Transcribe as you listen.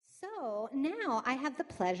Now I have the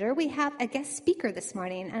pleasure, we have a guest speaker this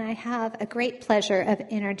morning, and I have a great pleasure of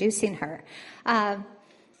introducing her.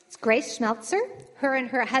 It's Grace Schmelzer. Her and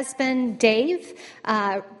her husband, Dave,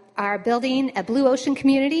 are building a Blue Ocean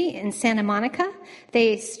community in Santa Monica.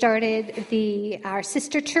 They started our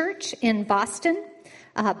sister church in Boston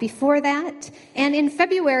before that. And in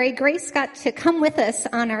February, Grace got to come with us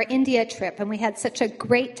on our India trip, and we had such a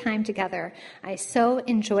great time together. I so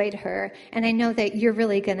enjoyed her, and I know that you're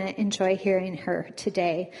really going to enjoy hearing her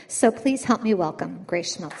today. So please help me welcome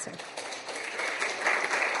Grace Schmelzer.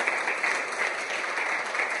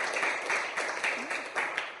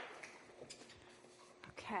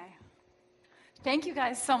 Okay. Thank you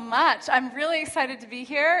guys so much. I'm really excited to be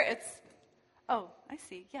here. Oh, I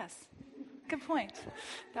see. Yes. Good point.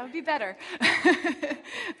 That would be better.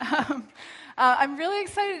 I'm really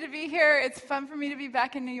excited to be here. It's fun for me to be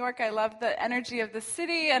back in New York. I love the energy of the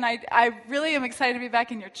city, and I really am excited to be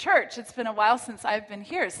back in your church. It's been a while since I've been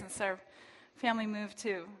here, since our family moved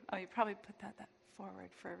to, you probably put that forward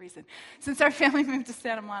for a reason. Since our family moved to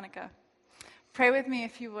Santa Monica. Pray with me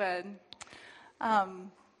if you would.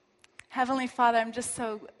 Heavenly Father, I'm just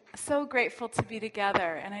so grateful to be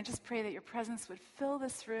together, and I just pray that your presence would fill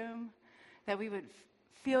this room, that we would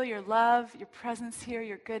feel your love, your presence here,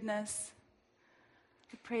 your goodness.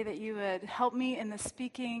 I pray that you would help me in the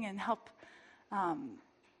speaking and help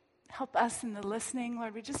us in the listening.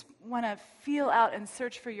 Lord, we just want to feel out and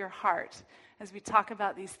search for your heart as we talk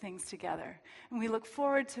about these things together. And we look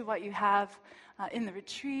forward to what you have in the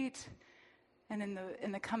retreat and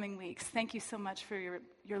in the coming weeks. Thank you so much for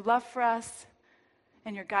your love for us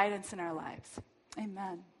and your guidance in our lives.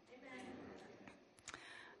 Amen.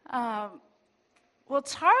 Well,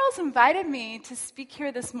 Charles invited me to speak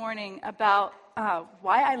here this morning about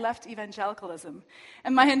why I left evangelicalism.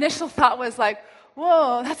 And my initial thought was like,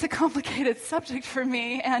 whoa, that's a complicated subject for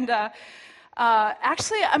me. And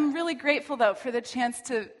actually, I'm really grateful, though, for the chance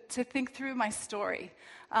to think through my story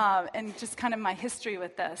and just kind of my history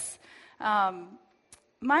with this.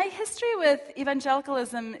 My history with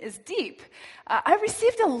evangelicalism is deep. I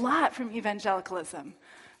received a lot from evangelicalism.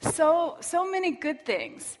 So many good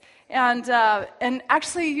things. And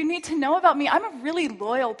actually, you need to know about me. I'm a really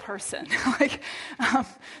loyal person.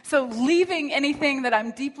 So leaving anything that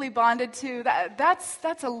I'm deeply bonded to,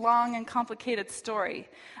 that's a long and complicated story.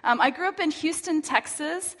 I grew up in Houston,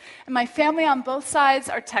 Texas, and my family on both sides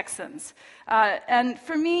are Texans. And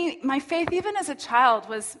for me, my faith, even as a child,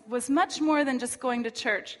 was much more than just going to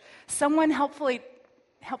church. Someone helpfully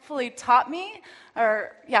taught me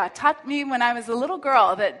when I was a little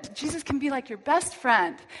girl that Jesus can be like your best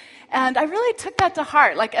friend. And I really took that to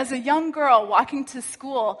heart. Like as a young girl walking to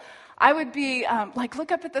school, I would be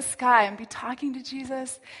look up at the sky and be talking to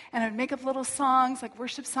Jesus, and I'd make up little songs, like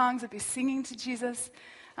worship songs. I'd be singing to Jesus.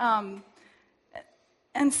 And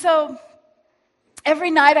so every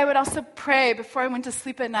night I would also pray before I went to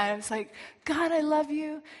sleep at night. I was like, God, I love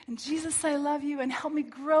you, and Jesus, I love you, and help me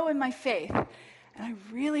grow in my faith. And I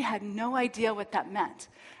really had no idea what that meant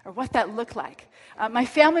or what that looked like. My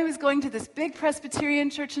family was going to this big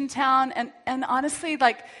Presbyterian church in town, and honestly,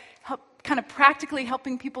 kind of practically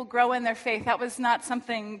helping people grow in their faith, that was not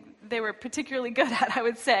something they were particularly good at, I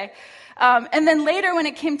would say. And then later, when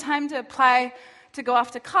it came time to apply to go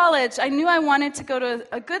off to college, I knew I wanted to go to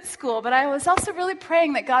a good school, but I was also really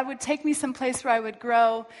praying that God would take me someplace where I would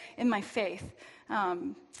grow in my faith.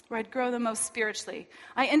 Where I'd grow the most spiritually.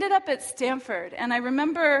 I ended up at Stanford, and I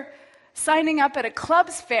remember signing up at a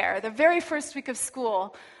clubs fair the very first week of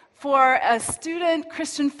school for a student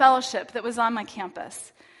Christian fellowship that was on my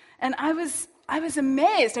campus. And I was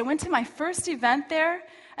amazed. I went to my first event there,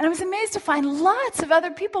 and I was amazed to find lots of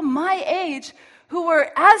other people my age who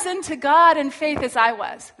were as into God and faith as I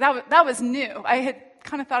was. That was new. I had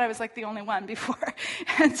kind of thought I was like the only one before.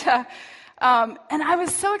 And I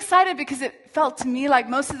was so excited because it felt to me like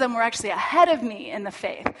most of them were actually ahead of me in the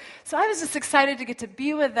faith. So I was just excited to get to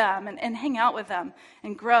be with them and hang out with them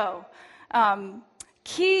and grow.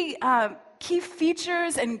 Key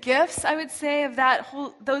features and gifts, I would say, of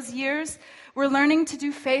those years were learning to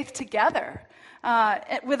do faith together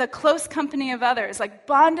with a close company of others, like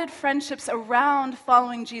bonded friendships around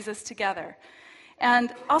following Jesus together.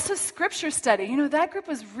 And also scripture study. That group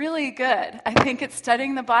was really good, I think, at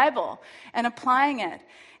studying the Bible and applying it.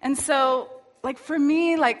 And so, for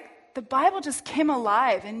me, the Bible just came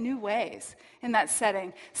alive in new ways in that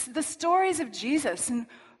setting. So the stories of Jesus and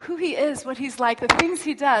who he is, what he's like, the things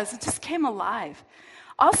he does, it just came alive.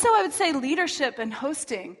 Also, I would say leadership and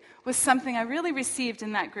hosting was something I really received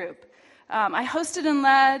in that group. I hosted and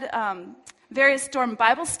led various dorm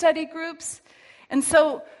Bible study groups. And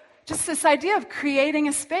so just this idea of creating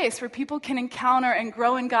a space where people can encounter and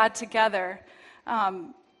grow in God together.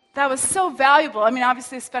 That was so valuable. I mean,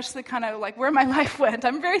 obviously, especially kind of like where my life went.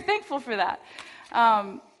 I'm very thankful for that.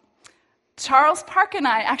 Charles Park and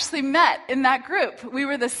I actually met in that group. We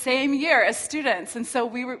were the same year as students, and so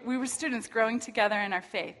we were students growing together in our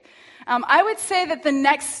faith. I would say that the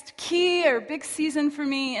next key or big season for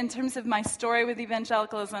me in terms of my story with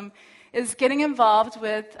evangelicalism is getting involved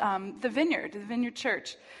with the Vineyard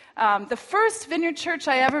Church. The first Vineyard Church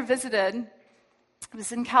I ever visited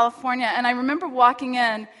was in California, and I remember walking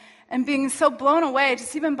in and being so blown away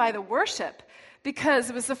just even by the worship, because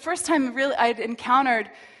it was the first time really I'd encountered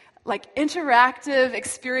like interactive,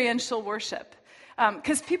 experiential worship.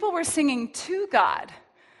 Because people were singing to God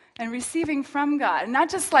and receiving from God, and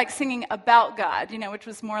not just like singing about God, which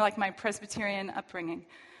was more like my Presbyterian upbringing.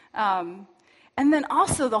 And then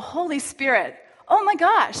also the Holy Spirit. Oh my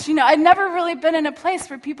gosh, I'd never really been in a place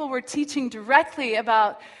where people were teaching directly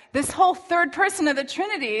about this whole third person of the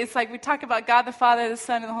Trinity. It's like we talk about God the Father, the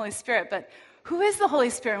Son, and the Holy Spirit, but who is the Holy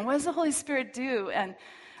Spirit, and what does the Holy Spirit do? And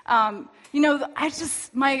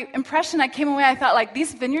my impression, I came away, I thought, like,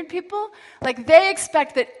 these Vineyard people, like, they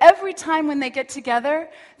expect that every time when they get together,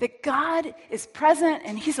 that God is present,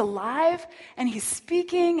 and He's alive, and He's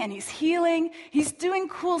speaking, and He's healing. He's doing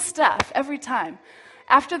cool stuff every time.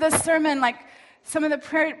 After the sermon, like, some of the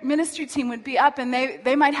prayer ministry team would be up, and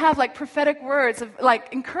they might have, like, prophetic words of,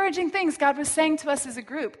 like, encouraging things God was saying to us as a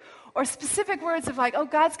group, or specific words of like, oh,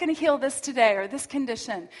 God's going to heal this today or this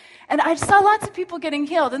condition. And I saw lots of people getting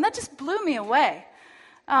healed, and that just blew me away.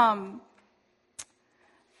 So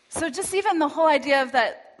just even the whole idea of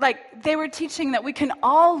that, like they were teaching that we can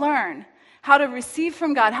all learn how to receive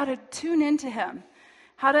from God, how to tune into Him,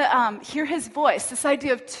 how to hear His voice, this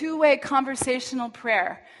idea of two-way conversational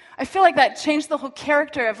prayer. I feel like that changed the whole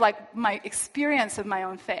character of like my experience of my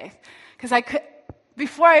own faith. Because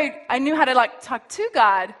before I knew how to like talk to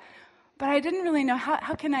God, but I didn't really know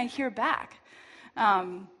how can I hear back.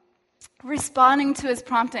 Responding to His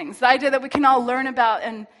promptings. The idea that we can all learn about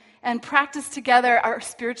and practice together our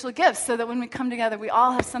spiritual gifts so that when we come together, we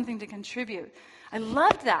all have something to contribute. I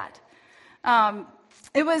loved that.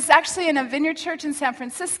 It was actually in a Vineyard Church in San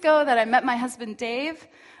Francisco that I met my husband, Dave.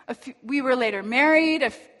 We were later married.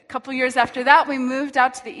 A couple years after that, we moved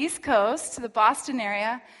out to the East Coast, to the Boston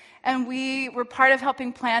area, and we were part of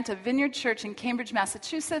helping plant a Vineyard Church in Cambridge,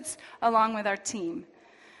 Massachusetts, along with our team.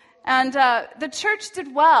 And the church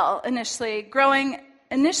did well initially, growing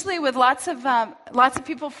initially with lots of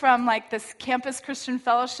people from like this campus Christian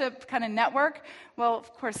fellowship kind of network. Well,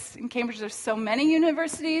 of course, in Cambridge there's so many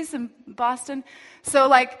universities, in Boston. So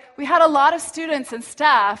like we had a lot of students and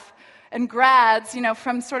staff and grads,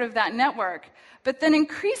 from sort of that network. But then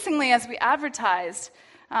increasingly as we advertised,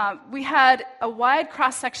 we had a wide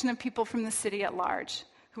cross-section of people from the city at large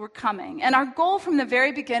who were coming. And our goal from the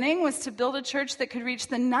very beginning was to build a church that could reach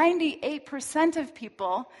the 98% of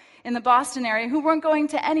people in the Boston area who weren't going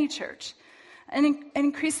to any church. And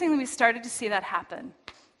increasingly we started to see that happen.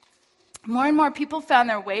 More and more people found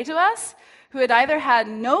their way to us who had either had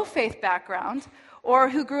no faith background or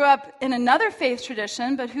who grew up in another faith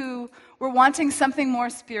tradition but who were wanting something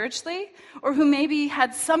more spiritually, or who maybe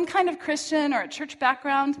had some kind of Christian or a church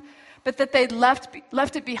background, but that they'd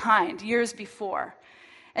left it behind years before.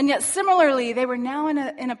 And yet similarly, they were now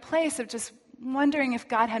in a place of just wondering if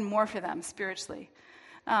God had more for them spiritually.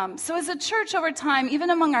 So as a church over time,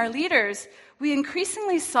 even among our leaders, we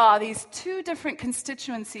increasingly saw these two different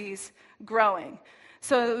constituencies growing.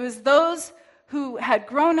 So it was those who had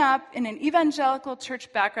grown up in an evangelical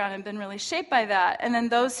church background and been really shaped by that, and then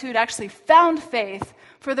those who'd actually found faith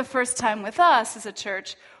for the first time with us as a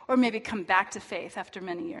church, or maybe come back to faith after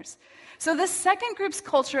many years. So this second group's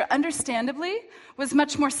culture, understandably, was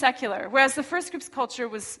much more secular, whereas the first group's culture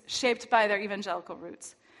was shaped by their evangelical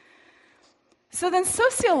roots. So then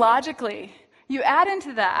sociologically, you add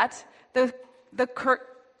into that the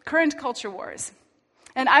current culture wars.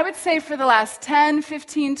 And I would say for the last 10,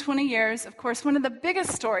 15, 20 years, of course, one of the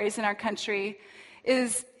biggest stories in our country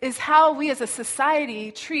is how we as a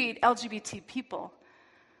society treat LGBT people.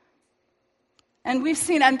 And we've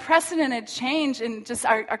seen unprecedented change in just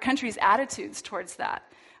our country's attitudes towards that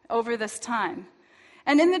over this time.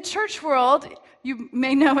 And in the church world, you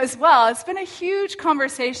may know as well, it's been a huge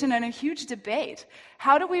conversation and a huge debate.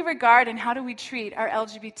 How do we regard and how do we treat our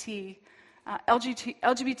LGBT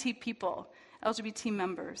people, LGBT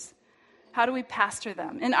members? How do we pastor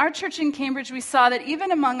them? In our church in Cambridge, we saw that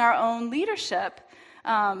even among our own leadership,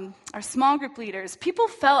 our small group leaders, people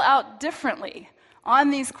fell out differently on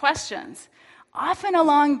these questions, often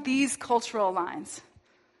along these cultural lines.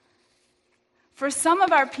 For some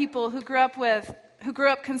of our people who grew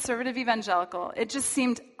up conservative evangelical, it just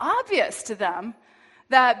seemed obvious to them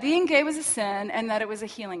that being gay was a sin and that it was a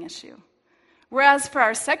healing issue. Whereas for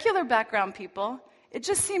our secular background people, it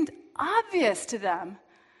just seemed obvious to them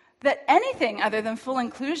that anything other than full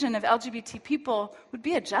inclusion of LGBT people would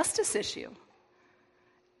be a justice issue.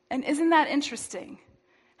 And isn't that interesting?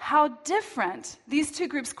 How different these two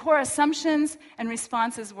groups' core assumptions and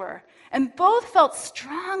responses were. And both felt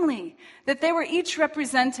strongly that they were each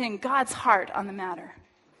representing God's heart on the matter.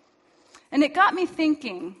 And it got me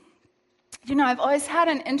thinking, I've always had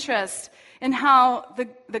an interest in how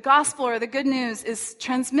the gospel or the good news is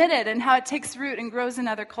transmitted and how it takes root and grows in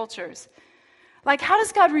other cultures. Like, how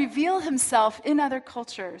does God reveal himself in other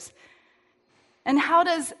cultures? And how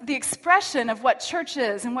does the expression of what church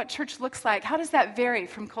is and what church looks like, how does that vary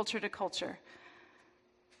from culture to culture?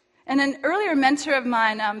 And an earlier mentor of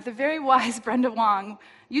mine, the very wise Brenda Wong,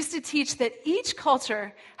 used to teach that each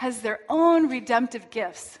culture has their own redemptive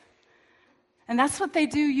gifts. And that's what they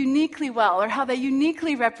do uniquely well, or how they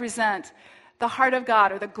uniquely represent the heart of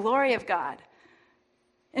God or the glory of God.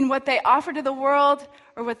 In what they offer to the world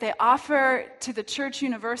or what they offer to the church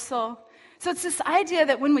universal. So it's this idea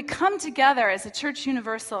that when we come together as a church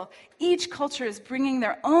universal, each culture is bringing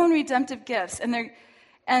their own redemptive gifts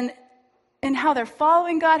and how they're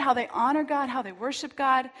following God, how they honor God, how they worship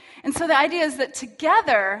God. And so the idea is that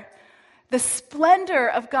together, the splendor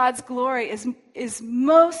of God's glory is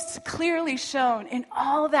most clearly shown in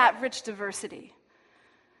all that rich diversity.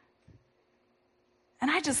 And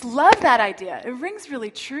I just love that idea. It rings really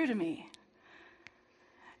true to me.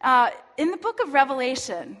 In the book of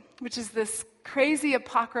Revelation, which is this crazy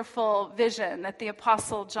apocryphal vision that the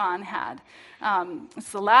Apostle John had,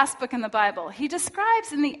 it's the last book in the Bible, he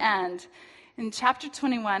describes in the end, in chapter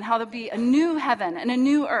 21, how there'll be a new heaven and a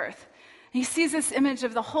new earth. He sees this image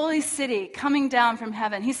of the holy city coming down from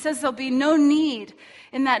heaven. He says there'll be no need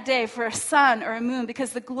in that day for a sun or a moon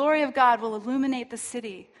because the glory of God will illuminate the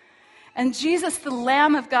city. And Jesus, the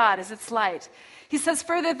Lamb of God, is its light. He says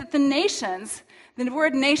further that the nations, the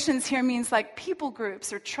word nations here means like people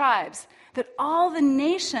groups or tribes, that all the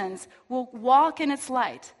nations will walk in its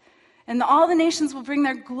light. And all the nations will bring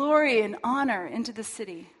their glory and honor into the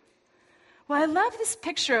city. Well, I love this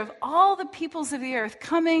picture of all the peoples of the earth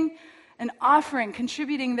coming and offering,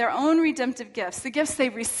 contributing their own redemptive gifts. The gifts they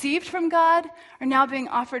received from God are now being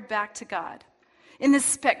offered back to God in this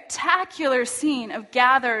spectacular scene of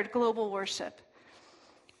gathered global worship.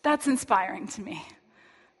 That's inspiring to me.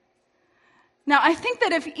 Now, I think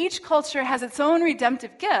that if each culture has its own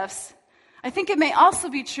redemptive gifts, I think it may also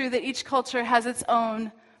be true that each culture has its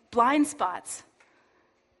own blind spots.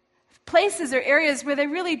 Places or areas where they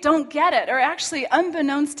really don't get it, or actually,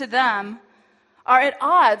 unbeknownst to them, are at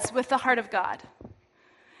odds with the heart of God.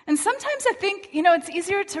 And sometimes I think, it's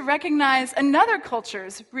easier to recognize another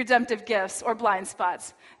culture's redemptive gifts or blind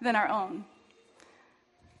spots than our own.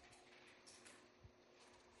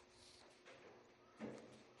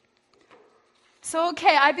 So,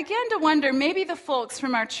 I began to wonder, maybe the folks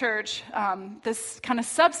from our church, this kind of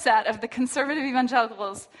subset of the conservative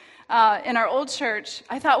evangelicals in our old church,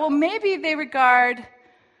 I thought, well, maybe they regard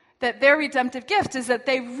that their redemptive gift is that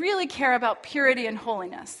they really care about purity and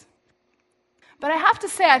holiness. But I have to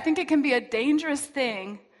say, I think it can be a dangerous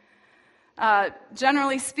thing,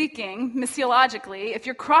 generally speaking, missiologically, if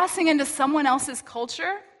you're crossing into someone else's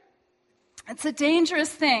culture. It's a dangerous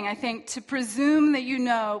thing, I think, to presume that you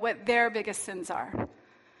know what their biggest sins are.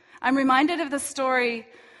 I'm reminded of the story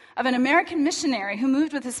of an American missionary who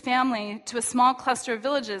moved with his family to a small cluster of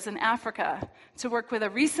villages in Africa to work with a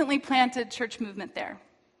recently planted church movement there.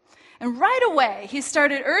 And right away, he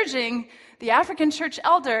started urging the African church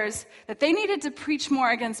elders that they needed to preach more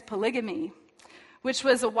against polygamy, which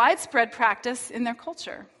was a widespread practice in their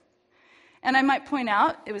culture. And I might point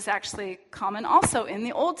out, it was actually common also in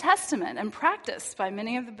the Old Testament and practiced by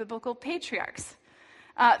many of the biblical patriarchs.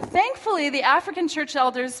 Thankfully, the African church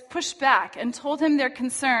elders pushed back and told him their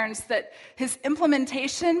concerns that his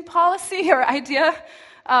implementation policy or idea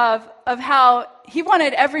of how he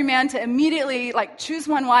wanted every man to immediately choose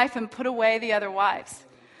one wife and put away the other wives.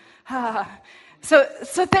 So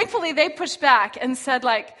thankfully they pushed back and said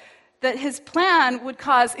that his plan would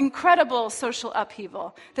cause incredible social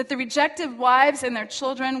upheaval, that the rejected wives and their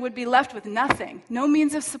children would be left with nothing, no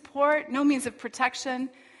means of support, no means of protection,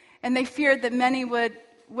 and they feared that many would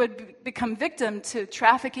become victim to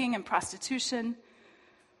trafficking and prostitution.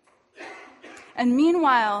 And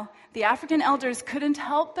meanwhile, the African elders couldn't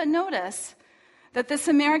help but notice that this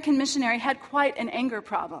American missionary had quite an anger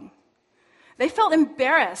problem. They felt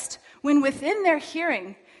embarrassed when within their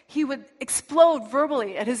hearing, he would explode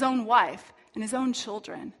verbally at his own wife and his own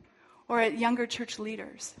children or at younger church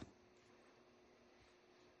leaders.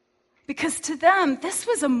 Because to them, this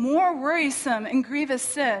was a more worrisome and grievous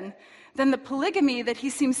sin than the polygamy that he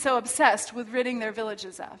seems so obsessed with ridding their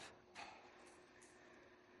villages of.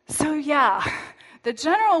 So yeah, the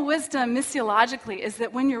general wisdom missiologically is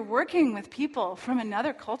that when you're working with people from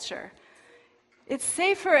another culture, it's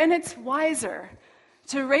safer and it's wiser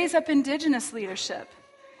to raise up indigenous leadership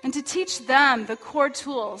and to teach them the core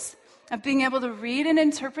tools of being able to read and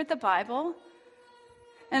interpret the Bible,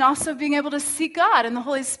 and also being able to seek God and the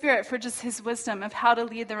Holy Spirit for just his wisdom of how to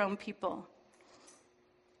lead their own people.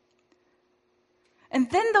 And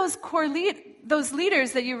then those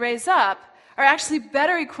leaders that you raise up are actually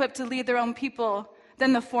better equipped to lead their own people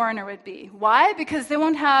than the foreigner would be. Why? Because they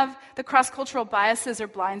won't have the cross-cultural biases or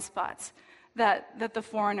blind spots that the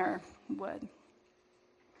foreigner would.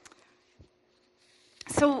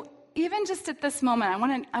 So even just at this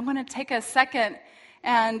moment, I want to take a second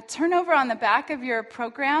and turn over on the back of your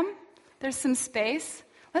program. There's some space.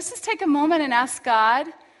 Let's just take a moment and ask God.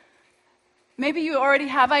 Maybe you already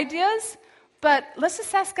have ideas, but let's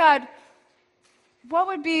just ask God, what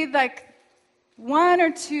would be like one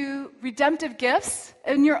or two redemptive gifts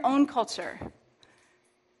in your own culture?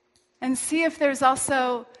 And see if there's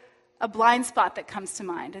also a blind spot that comes to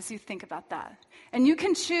mind as you think about that. And you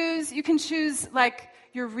can choose like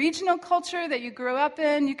your regional culture that you grew up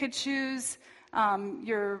in. You could choose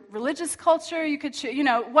your religious culture. You could choose,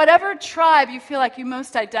 whatever tribe you feel like you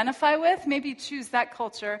most identify with, maybe choose that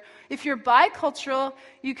culture. If you're bicultural,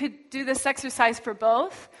 you could do this exercise for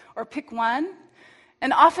both or pick one.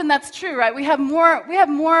 And often that's true, right? We have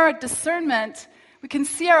more discernment. We can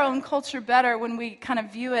see our own culture better when we kind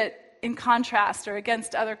of view it in contrast or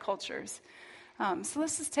against other cultures. So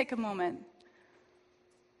let's just take a moment.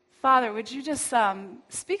 Father, would you just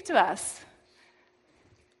speak to us?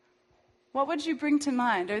 What would you bring to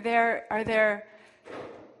mind?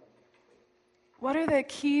 What are the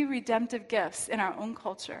key redemptive gifts in our own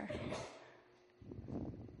culture?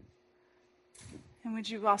 And would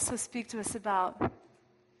you also speak to us about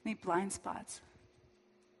any blind spots?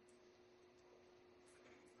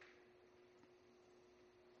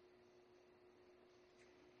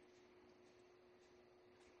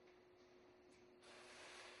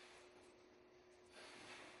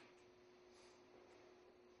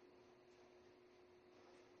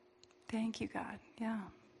 Thank you, God. Yeah.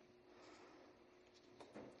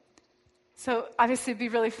 So obviously it'd be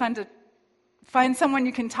really fun to find someone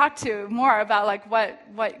you can talk to more about like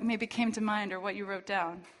what maybe came to mind or what you wrote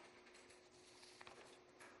down.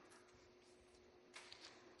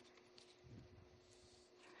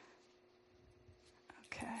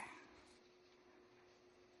 Okay.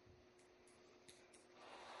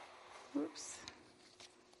 Oops.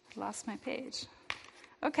 Lost my page.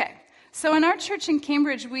 Okay. So in our church in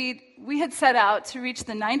Cambridge, we had set out to reach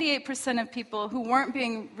the 98% of people who weren't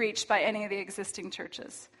being reached by any of the existing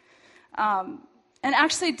churches. And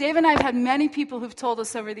actually, Dave and I have had many people who've told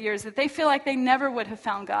us over the years that they feel like they never would have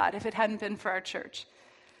found God if it hadn't been for our church.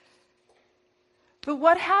 But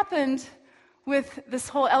what happened with this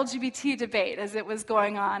whole LGBT debate as it was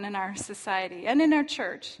going on in our society and in our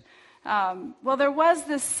church? Well, there was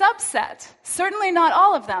this subset, certainly not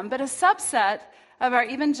all of them, but a subset of our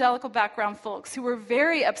evangelical background folks who were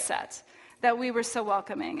very upset that we were so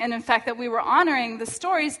welcoming. And in fact, that we were honoring the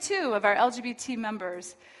stories, too, of our LGBT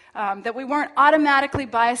members, that we weren't automatically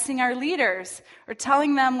biasing our leaders or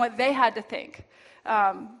telling them what they had to think.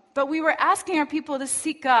 But we were asking our people to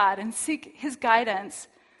seek God and seek his guidance,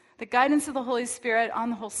 the guidance of the Holy Spirit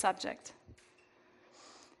on the whole subject.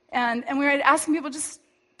 And we were asking people just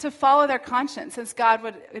to follow their conscience as God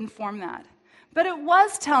would inform that. But it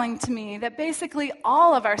was telling to me that basically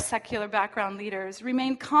all of our secular background leaders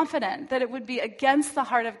remained confident that it would be against the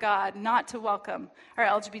heart of God not to welcome our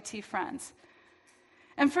LGBT friends.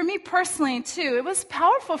 And for me personally, too, it was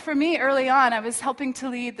powerful for me early on. I was helping to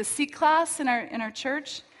lead the Seek class in our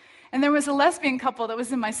church, and there was a lesbian couple that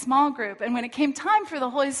was in my small group. And when it came time for the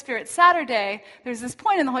Holy Spirit Saturday, there's this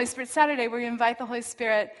point in the Holy Spirit Saturday where you invite the Holy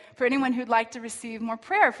Spirit for anyone who'd like to receive more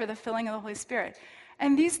prayer for the filling of the Holy Spirit.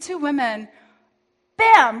 And these two women,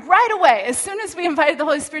 bam, right away, as soon as we invited the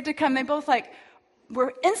Holy Spirit to come, they both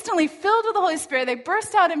were instantly filled with the Holy Spirit. They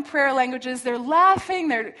burst out in prayer languages. They're laughing.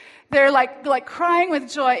 They're like crying with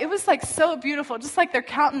joy. It was like so beautiful, just like their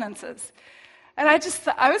countenances. And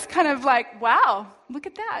I was kind of like, wow, look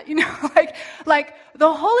at that. Like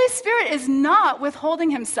the Holy Spirit is not withholding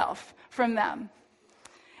himself from them.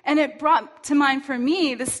 And it brought to mind for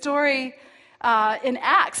me the story in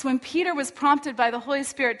Acts, when Peter was prompted by the Holy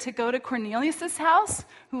Spirit to go to Cornelius' house,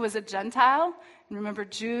 who was a Gentile, And remember,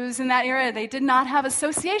 Jews in that era, they did not have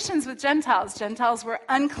associations with Gentiles. Gentiles were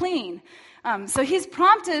unclean. So he's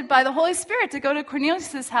prompted by the Holy Spirit to go to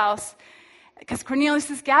Cornelius' house because Cornelius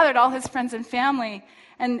has gathered all his friends and family.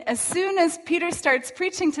 And as soon as Peter starts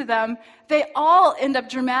preaching to them, they all end up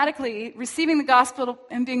dramatically receiving the gospel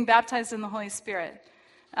and being baptized in the Holy Spirit.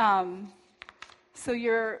 So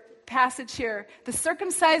your passage here, the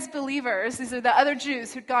circumcised believers, these are the other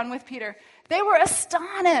Jews who'd gone with Peter, they were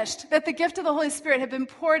astonished that the gift of the Holy Spirit had been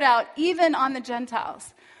poured out even on the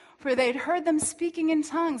Gentiles, for they'd heard them speaking in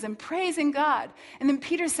tongues and praising God. And then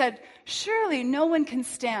Peter said, surely no one can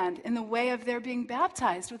stand in the way of their being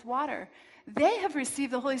baptized with water. They have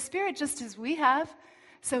received the Holy Spirit just as we have.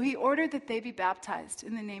 So he ordered that they be baptized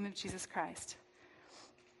in the name of Jesus Christ.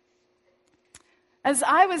 As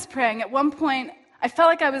I was praying, at one point, I felt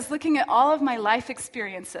like I was looking at all of my life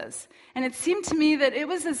experiences. And it seemed to me that it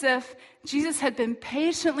was as if Jesus had been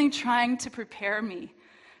patiently trying to prepare me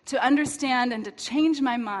to understand and to change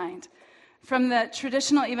my mind from the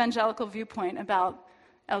traditional evangelical viewpoint about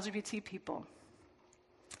LGBT people.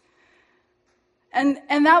 And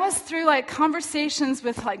that was through conversations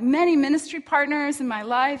with many ministry partners in my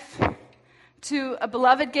life, to a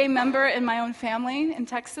beloved gay member in my own family in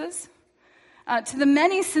Texas, to the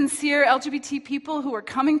many sincere LGBT people who were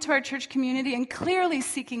coming to our church community and clearly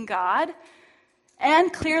seeking God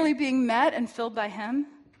and clearly being met and filled by Him.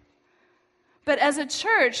 But as a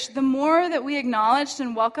church, the more that we acknowledged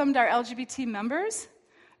and welcomed our LGBT members,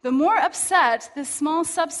 the more upset this small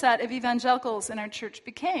subset of evangelicals in our church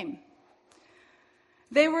became.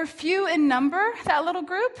 They were few in number, that little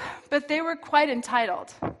group, but they were quite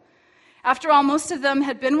entitled. After all, most of them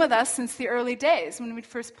had been with us since the early days when we'd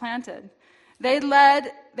first planted. They'd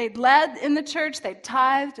led in the church, they'd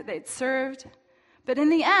tithed, they'd served. But in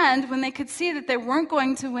the end, when they could see that they weren't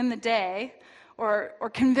going to win the day or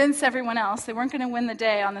convince everyone else, they weren't going to win the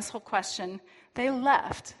day on this whole question, they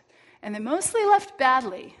left. And they mostly left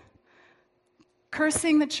badly,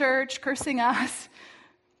 cursing the church, cursing us,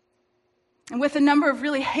 and with a number of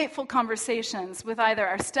really hateful conversations with either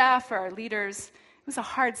our staff or our leaders. It was a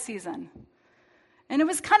hard season. And it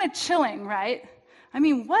was kind of chilling, right? I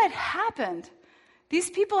mean, what happened? These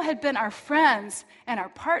people had been our friends and our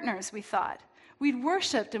partners, we thought. We'd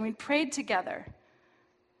worshiped and we'd prayed together.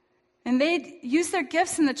 And they'd used their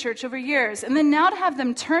gifts in the church over years. And then now to have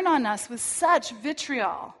them turn on us with such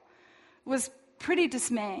vitriol was pretty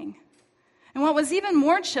dismaying. And what was even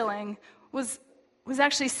more chilling was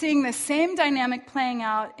actually seeing the same dynamic playing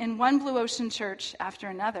out in one Blue Ocean church after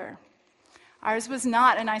another. Ours was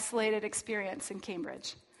not an isolated experience in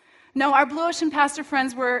Cambridge. No, our Blue Ocean pastor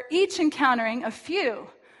friends were each encountering a few,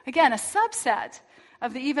 again, a subset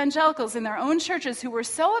of the evangelicals in their own churches who were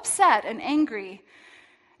so upset and angry,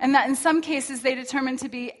 and that in some cases they determined to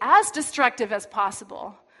be as destructive as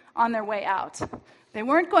possible on their way out. They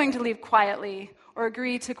weren't going to leave quietly or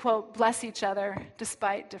agree to, quote, bless each other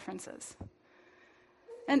despite differences.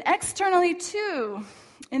 And externally, too,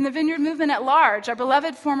 in the Vineyard movement at large, our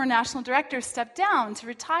beloved former national director stepped down to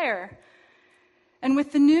retire. And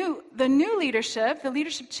with the new leadership, the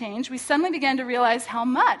leadership change, we suddenly began to realize how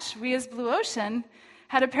much we as Blue Ocean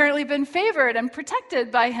had apparently been favored and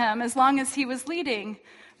protected by him as long as he was leading.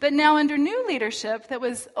 But now under new leadership that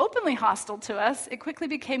was openly hostile to us, it quickly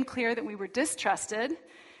became clear that we were distrusted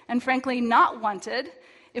and frankly not wanted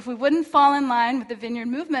if we wouldn't fall in line with the Vineyard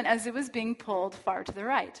movement as it was being pulled far to the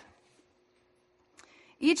right.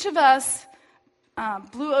 Each of us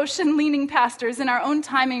Blue Ocean-leaning pastors in our own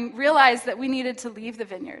timing realized that we needed to leave the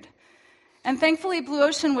Vineyard. And thankfully, Blue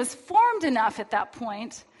Ocean was formed enough at that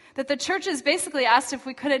point that the churches basically asked if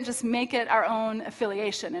we couldn't just make it our own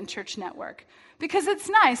affiliation and church network. Because it's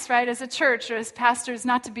nice, right, as a church or as pastors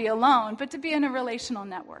not to be alone, but to be in a relational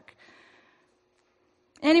network.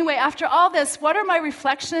 Anyway, after all this, what are my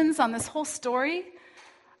reflections on this whole story?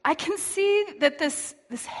 I can see that this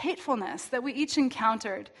hatefulness that we each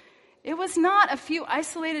encountered, it was not a few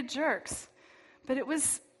isolated jerks, but it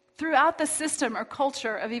was throughout the system or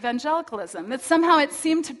culture of evangelicalism that somehow it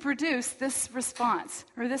seemed to produce this response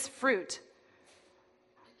or this fruit.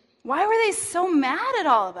 Why were they so mad at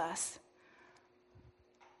all of us?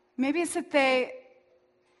 Maybe it's that they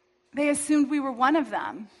assumed we were one of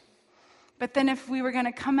them. But then if we were going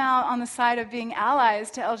to come out on the side of being allies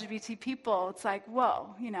to LGBT people, it's like,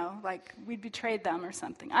 whoa, like we'd betrayed them or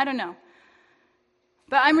something. I don't know.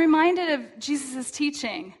 But I'm reminded of Jesus'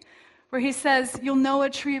 teaching where he says, you'll know a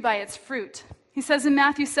tree by its fruit. He says in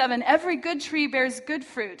Matthew 7, every good tree bears good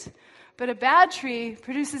fruit, but a bad tree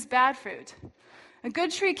produces bad fruit. A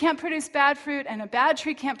good tree can't produce bad fruit, and a bad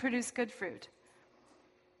tree can't produce good fruit.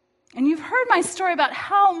 And you've heard my story about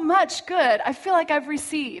how much good I feel like I've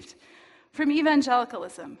received from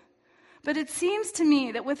evangelicalism. But it seems to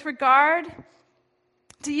me that with regard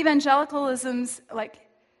to evangelicalism's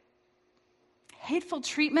hateful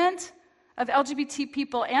treatment of LGBT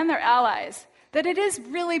people and their allies, that it is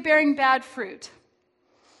really bearing bad fruit.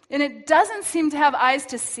 And it doesn't seem to have eyes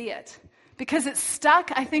to see it, because it's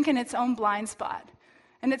stuck, I think, in its own blind spot.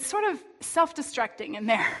 And it's sort of self-destructing in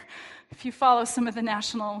there, if you follow some of the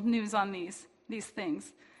national news on these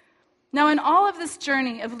things. Now, in all of this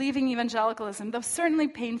journey of leaving evangelicalism, though certainly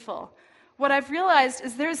painful, what I've realized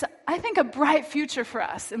is there's, I think, a bright future for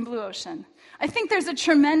us in Blue Ocean. I think there's a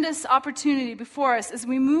tremendous opportunity before us as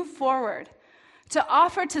we move forward to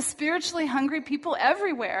offer to spiritually hungry people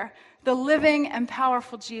everywhere the living and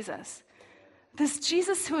powerful Jesus. This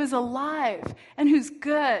Jesus who is alive and who's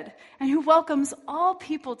good and who welcomes all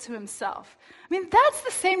people to himself. I mean, that's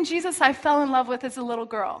the same Jesus I fell in love with as a little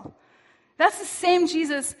girl. That's the same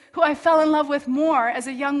Jesus who I fell in love with more as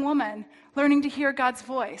a young woman, learning to hear God's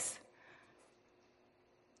voice.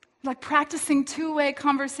 Like practicing two-way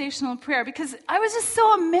conversational prayer, because I was just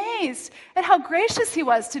so amazed at how gracious he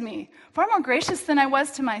was to me, far more gracious than I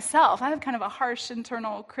was to myself. I have kind of a harsh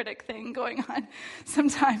internal critic thing going on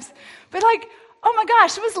sometimes. But oh my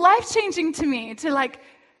gosh, it was life-changing to me to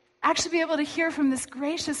actually be able to hear from this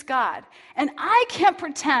gracious God. And I can't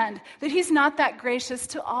pretend that he's not that gracious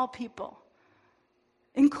to all people,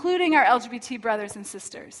 including our LGBT brothers and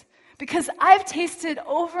sisters, because I've tasted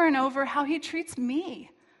over and over how he treats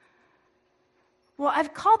me. Well,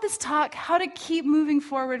 I've called this talk, How to Keep Moving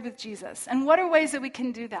Forward with Jesus. And what are ways that we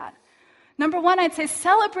can do that? Number one, I'd say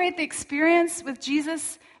celebrate the experience with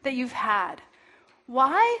Jesus that you've had.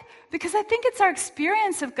 Why? Because I think it's our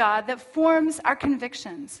experience of God that forms our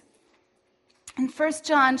convictions. In 1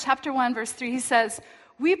 John chapter 1, verse 3, he says,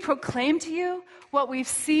 "We proclaim to you what we've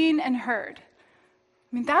seen and heard."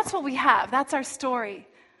 I mean, that's what we have. That's our story.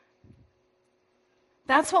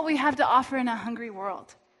 That's what we have to offer in a hungry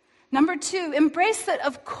world. Number two, embrace that,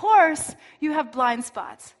 of course, you have blind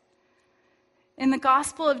spots. In the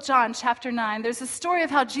Gospel of John, chapter 9, there's a story of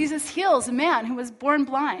how Jesus heals a man who was born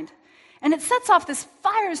blind. And it sets off this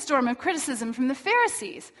firestorm of criticism from the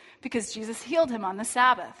Pharisees because Jesus healed him on the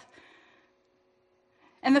Sabbath.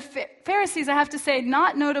 And the Pharisees, I have to say,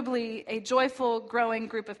 not notably a joyful, growing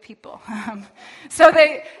group of people. So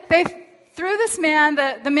they threw this man,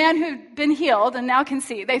 the man who'd been healed and now can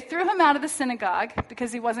see, they threw him out of the synagogue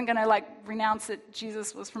because he wasn't going to renounce that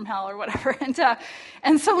Jesus was from hell or whatever.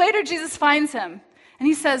 And so later Jesus finds him and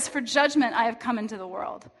he says, "For judgment I have come into the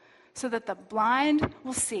world, so that the blind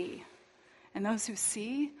will see, and those who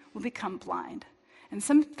see will become blind." And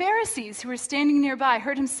some Pharisees who were standing nearby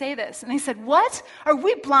heard him say this, and they said, "What? Are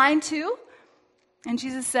we blind too?" And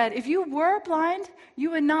Jesus said, "If you were blind,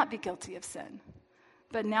 you would not be guilty of sin.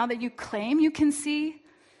 But now that you claim you can see,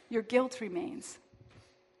 your guilt remains."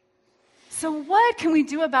 So what can we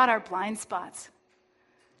do about our blind spots?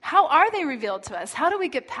 How are they revealed to us? How do we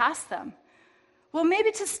get past them? Well,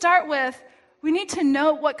 maybe to start with, we need to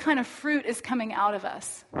know what kind of fruit is coming out of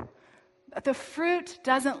us. The fruit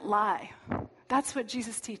doesn't lie. That's what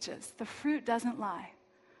Jesus teaches. The fruit doesn't lie.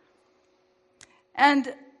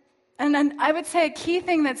 And then I would say a key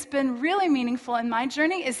thing that's been really meaningful in my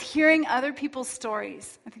journey is hearing other people's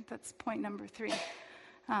stories. I think that's point number 3.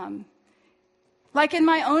 Like in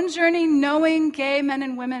my own journey, knowing gay men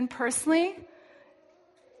and women personally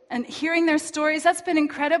and hearing their stories, that's been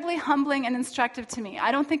incredibly humbling and instructive to me.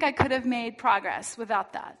 I don't think I could have made progress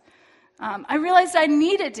without that. I realized I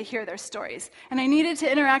needed to hear their stories, and I needed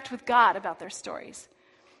to interact with God about their stories.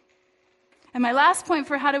 And my last point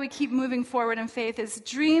for how do we keep moving forward in faith is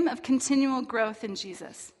dream of continual growth in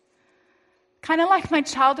Jesus. Kind of like my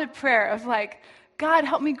childhood prayer of God,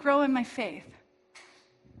 help me grow in my faith.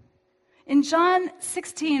 In John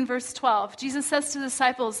 16, verse 12, Jesus says to the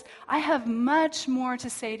disciples, "I have much more to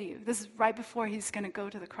say to you." This is right before he's going to go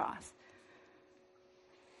to the cross.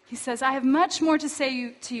 He says, "I have much more to say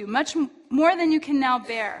to you, much more than you can now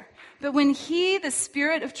bear. But when he, the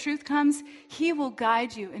Spirit of truth, comes, he will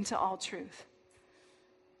guide you into all truth."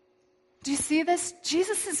 Do you see this?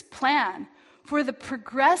 Jesus' plan for the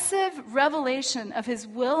progressive revelation of his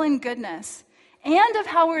will and goodness and of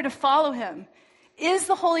how we're to follow him is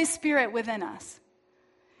the Holy Spirit within us.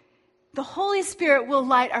 The Holy Spirit will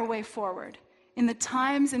light our way forward in the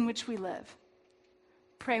times in which we live.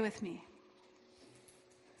 Pray with me.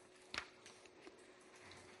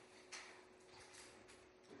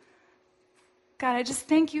 God, I just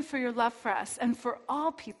thank you for your love for us and for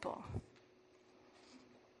all people.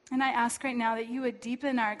 And I ask right now that you would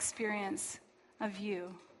deepen our experience of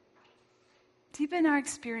you. Deepen our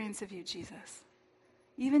experience of you, Jesus,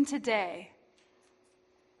 even today.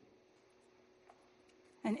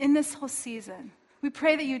 And in this whole season, we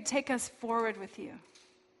pray that you'd take us forward with you.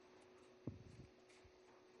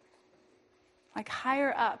 Like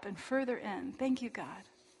higher up and further in. Thank you, God.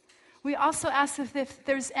 We also ask if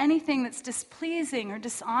there's anything that's displeasing or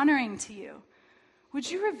dishonoring to you, would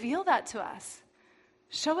you reveal that to us?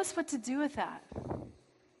 Show us what to do with that.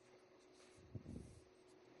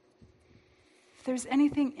 If there's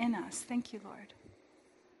anything in us, thank you, Lord.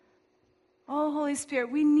 Oh, Holy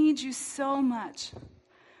Spirit, we need you so much.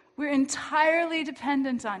 We're entirely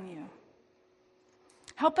dependent on you.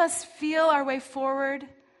 Help us feel our way forward.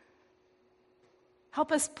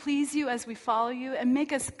 Help us please you as we follow you, and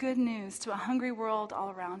make us good news to a hungry world all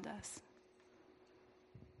around us.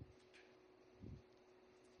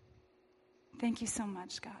 Thank you so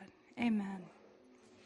much, God. Amen.